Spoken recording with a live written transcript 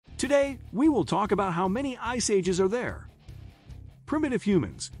Today, we will talk about how many ice ages are there. Primitive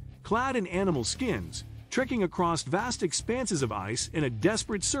humans, clad in animal skins, trekking across vast expanses of ice in a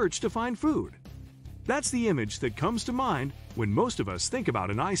desperate search to find food. That's the image that comes to mind when most of us think about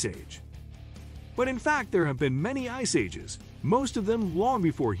an ice age. But in fact, there have been many ice ages, most of them long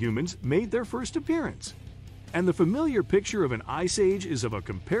before humans made their first appearance. And the familiar picture of an ice age is of a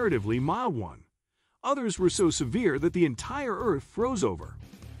comparatively mild one. Others were so severe that the entire Earth froze over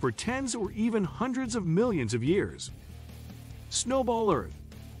for tens or even hundreds of millions of years. Snowball Earth,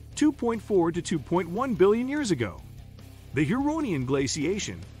 2.4 to 2.1 billion years ago. The Huronian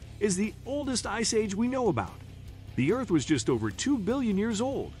glaciation is the oldest ice age we know about. The Earth was just over 2 billion years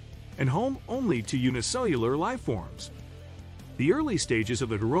old and home only to unicellular life forms. The early stages of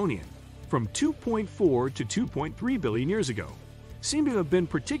the Huronian, from 2.4 to 2.3 billion years ago, seem to have been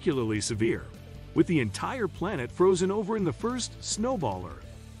particularly severe, with the entire planet frozen over in the first snowball Earth.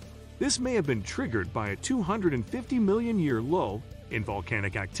 This may have been triggered by a 250 million year lull in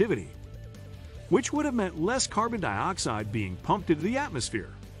volcanic activity, which would have meant less carbon dioxide being pumped into the atmosphere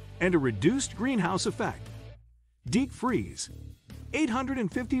and a reduced greenhouse effect. Deep freeze,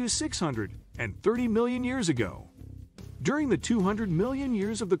 850 to 630 million years ago. During the 200 million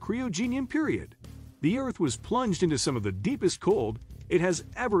years of the Cryogenian period, the Earth was plunged into some of the deepest cold it has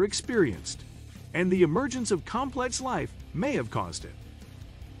ever experienced, and the emergence of complex life may have caused it.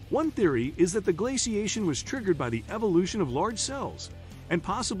 One theory is that the glaciation was triggered by the evolution of large cells, and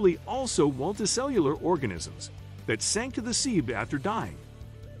possibly also multicellular organisms, that sank to the sea after dying.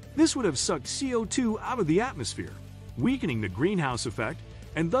 This would have sucked CO2 out of the atmosphere, weakening the greenhouse effect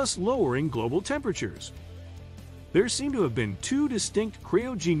and thus lowering global temperatures. There seem to have been two distinct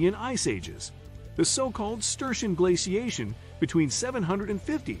Cryogenian ice ages, the so-called Sturtian glaciation between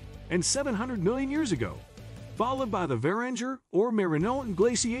 750 and 700 million years ago, followed by the Varanger or Marinoan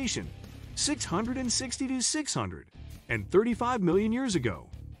glaciation, 660 to 635 million years ago.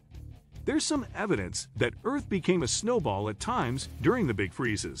 There's some evidence that Earth became a snowball at times during the big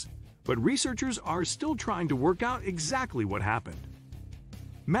freezes, but researchers are still trying to work out exactly what happened.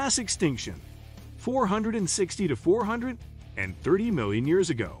 Mass extinction, 460 to 430 million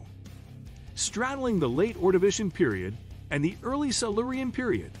years ago. Straddling the late Ordovician period and the early Silurian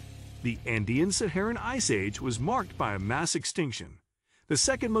period, the Andean-Saharan Ice Age was marked by a mass extinction, the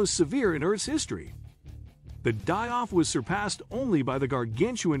second most severe in Earth's history. The die-off was surpassed only by the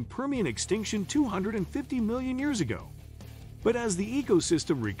gargantuan Permian extinction 250 million years ago. But as the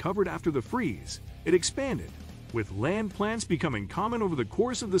ecosystem recovered after the freeze, it expanded, with land plants becoming common over the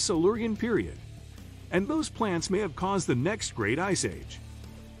course of the Silurian period. And those plants may have caused the next great ice age.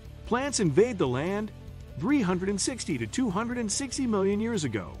 Plants invade the land 360 to 260 million years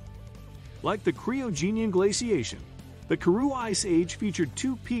ago. Like the Cryogenian glaciation, the Karoo Ice Age featured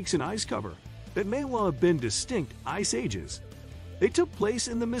two peaks in ice cover that may well have been distinct ice ages. They took place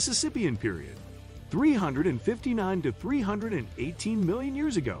in the Mississippian period, 359 to 318 million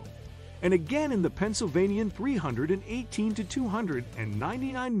years ago, and again in the Pennsylvanian 318 to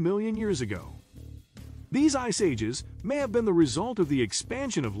 299 million years ago. These ice ages may have been the result of the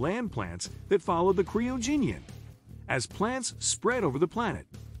expansion of land plants that followed the Cryogenian. As plants spread over the planet,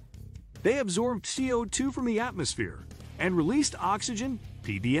 they absorbed CO2 from the atmosphere and released oxygen,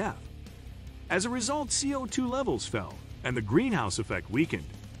 PDF. As a result, CO2 levels fell and the greenhouse effect weakened,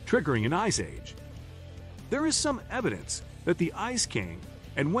 triggering an ice age. There is some evidence that the ice came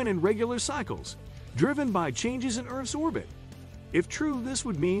and went in regular cycles, driven by changes in Earth's orbit. If true, this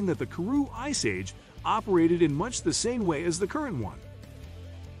would mean that the Karoo Ice Age operated in much the same way as the current one.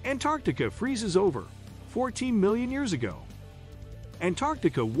 Antarctica freezes over 14 million years ago.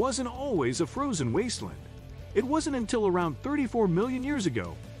 Antarctica wasn't always a frozen wasteland. It wasn't until around 34 million years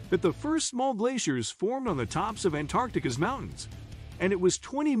ago that the first small glaciers formed on the tops of Antarctica's mountains. And it was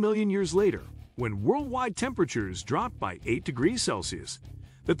 20 million years later, when worldwide temperatures dropped by 8 degrees Celsius,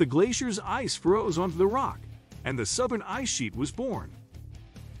 that the glacier's ice froze onto the rock and the southern ice sheet was born.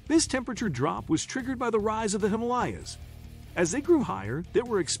 This temperature drop was triggered by the rise of the Himalayas. As they grew higher, they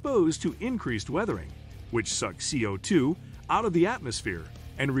were exposed to increased weathering, which sucked CO2 out of the atmosphere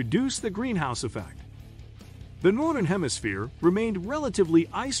and reduced the greenhouse effect. The Northern Hemisphere remained relatively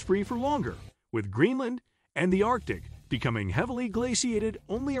ice-free for longer, with Greenland and the Arctic becoming heavily glaciated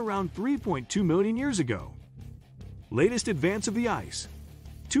only around 3.2 million years ago. Latest advance of the ice,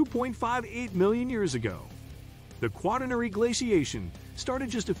 2.58 million years ago. The Quaternary glaciation started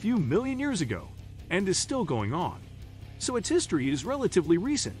just a few million years ago and is still going on, so its history is relatively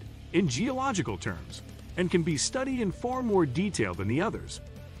recent in geological terms and can be studied in far more detail than the others.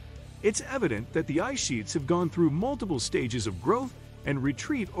 It's evident that the ice sheets have gone through multiple stages of growth and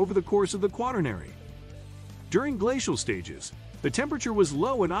retreat over the course of the Quaternary. During glacial stages, the temperature was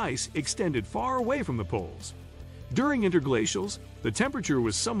low and ice extended far away from the poles. During interglacials, the temperature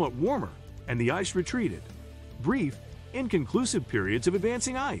was somewhat warmer and the ice retreated. Brief, inconclusive periods of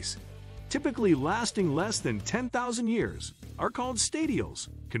advancing ice, typically lasting less than 10,000 years, are called stadials.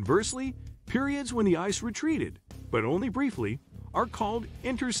 Conversely, periods when the ice retreated, but only briefly, are called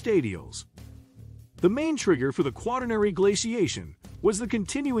interstadials. The main trigger for the Quaternary glaciation was the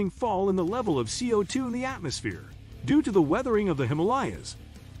continuing fall in the level of CO2 in the atmosphere due to the weathering of the Himalayas.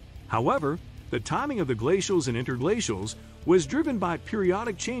 However, the timing of the glacials and interglacials was driven by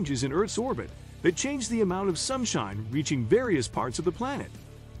periodic changes in Earth's orbit that changed the amount of sunshine reaching various parts of the planet.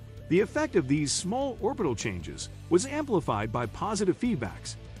 The effect of these small orbital changes was amplified by positive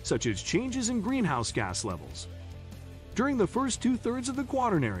feedbacks, such as changes in greenhouse gas levels. During the first two-thirds of the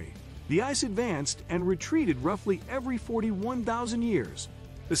Quaternary, the ice advanced and retreated roughly every 41,000 years,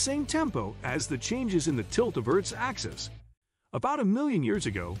 the same tempo as the changes in the tilt of Earth's axis. About 1 million years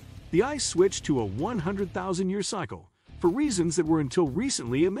ago, the ice switched to a 100,000-year cycle for reasons that were until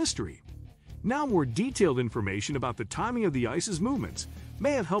recently a mystery. Now, more detailed information about the timing of the ice's movements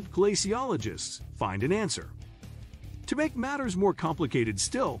may have helped glaciologists find an answer. To make matters more complicated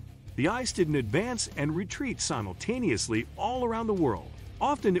still, the ice didn't advance and retreat simultaneously all around the world.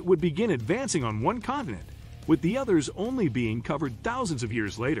 Often it would begin advancing on one continent, with the others only being covered thousands of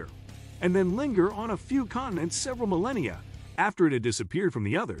years later, and then linger on a few continents several millennia after it had disappeared from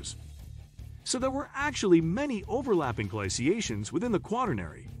the others. So there were actually many overlapping glaciations within the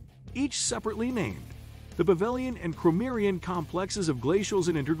Quaternary, each separately named: the Bavelian and Cromerian complexes of glacials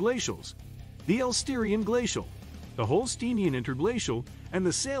and interglacials, the Elsterian glacial, the Holsteinian interglacial, and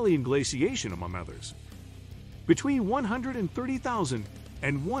the Salian glaciation, among others. Between 130,000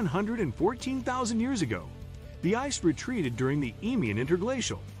 and 114,000 years ago, the ice retreated during the Eemian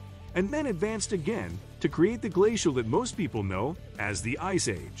interglacial, and then advanced again to create the glacial that most people know as the Ice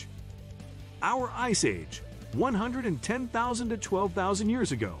Age. Our Ice Age, 110,000 to 12,000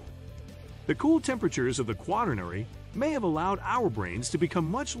 years ago. The cool temperatures of the Quaternary may have allowed our brains to become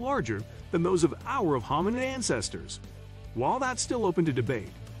much larger than those of our hominid ancestors. While that's still open to debate,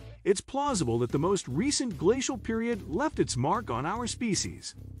 it's plausible that the most recent glacial period left its mark on our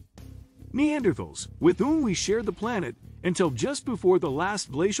species. Neanderthals, with whom we shared the planet until just before the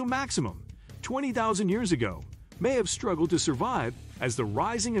last glacial maximum, 20,000 years ago, may have struggled to survive as the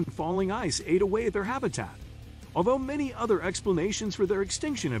rising and falling ice ate away at their habitat, although many other explanations for their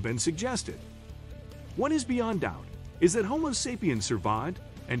extinction have been suggested. What is beyond doubt is that Homo sapiens survived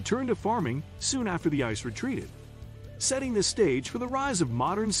and turned to farming soon after the ice retreated, setting the stage for the rise of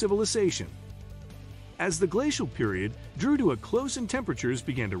modern civilization. As the glacial period drew to a close and temperatures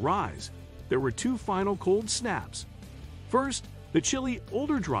began to rise, there were two final cold snaps. First, the chilly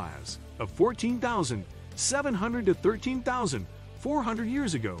Older Dryas of 14,700 to 13,400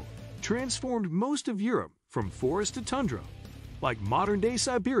 years ago transformed most of Europe from forest to tundra, like modern-day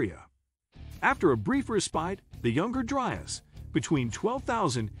Siberia. After a brief respite, the Younger Dryas, between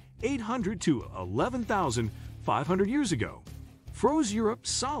 12,800 to 11,500 years ago, froze Europe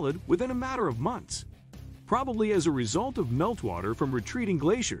solid within a matter of months, probably as a result of meltwater from retreating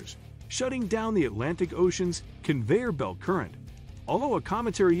glaciers, shutting down the Atlantic Ocean's conveyor belt current, although a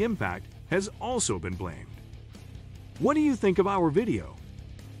cometary impact has also been blamed. What do you think of our video?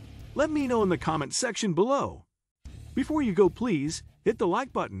 Let me know in the comment section below. Before you go, please hit the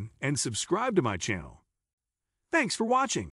like button and subscribe to my channel. Thanks for watching.